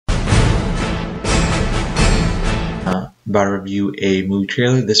about to review a movie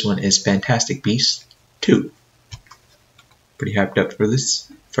trailer. This one is Fantastic Beasts 2. Pretty hyped up for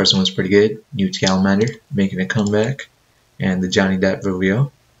this. First one was pretty good. Newt Scamander making a comeback, and the Johnny Depp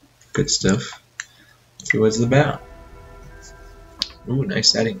reveal. Good stuff. Let's see what it's about. Ooh, nice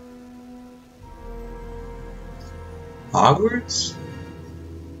setting. Hogwarts?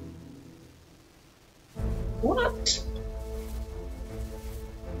 What?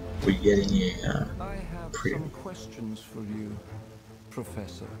 We're getting a I have some questions for you,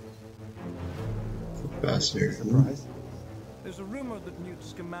 Professor. Surprise. There's a rumor that Newt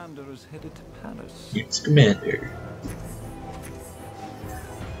Scamander is headed to Paris. Newt Scamander.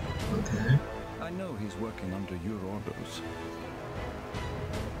 Okay. I know he's working under your orders.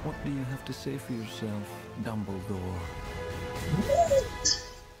 What do you have to say for yourself, Dumbledore? What?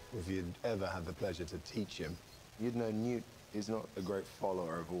 If you'd ever had the pleasure to teach him, you'd know Newt is not a great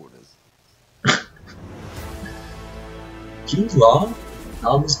follower of orders. Jude Law?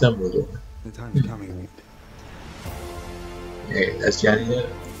 Albus Dumbledore. The time's coming. Hey, that's Johnny Depp.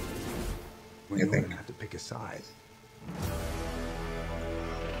 When you're going to have to pick a side.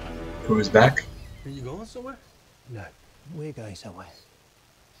 Who's back? Are you going somewhere? No, we're going somewhere.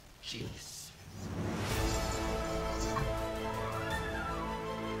 Jeez.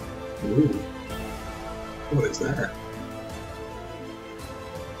 Ooh. What is that?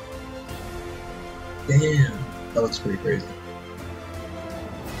 Damn. That looks pretty crazy.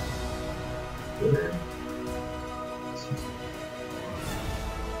 Good.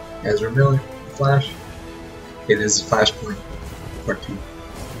 Ezra Miller, Flash. It is Flashpoint Part 2.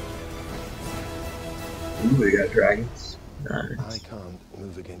 Ooh, we got dragons. Nice. I can't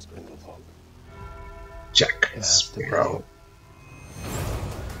move against Grindelwald. Jack Sparrow.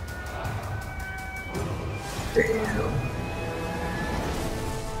 Damn.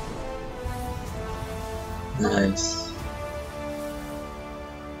 Nice.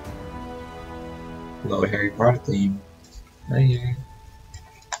 Low Harry Potter theme. Right here.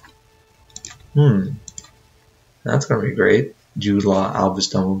 That's gonna be great. Jude Law, Albus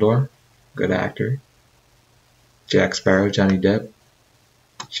Dumbledore. Good actor. Jack Sparrow, Johnny Depp.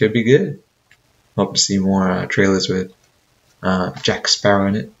 Should be good. Hope to see more trailers with Jack Sparrow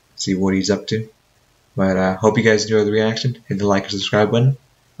in it. See what he's up to. But hope you guys enjoy the reaction. Hit the like and subscribe button.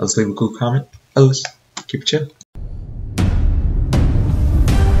 Let's leave a cool comment. Keep it chill.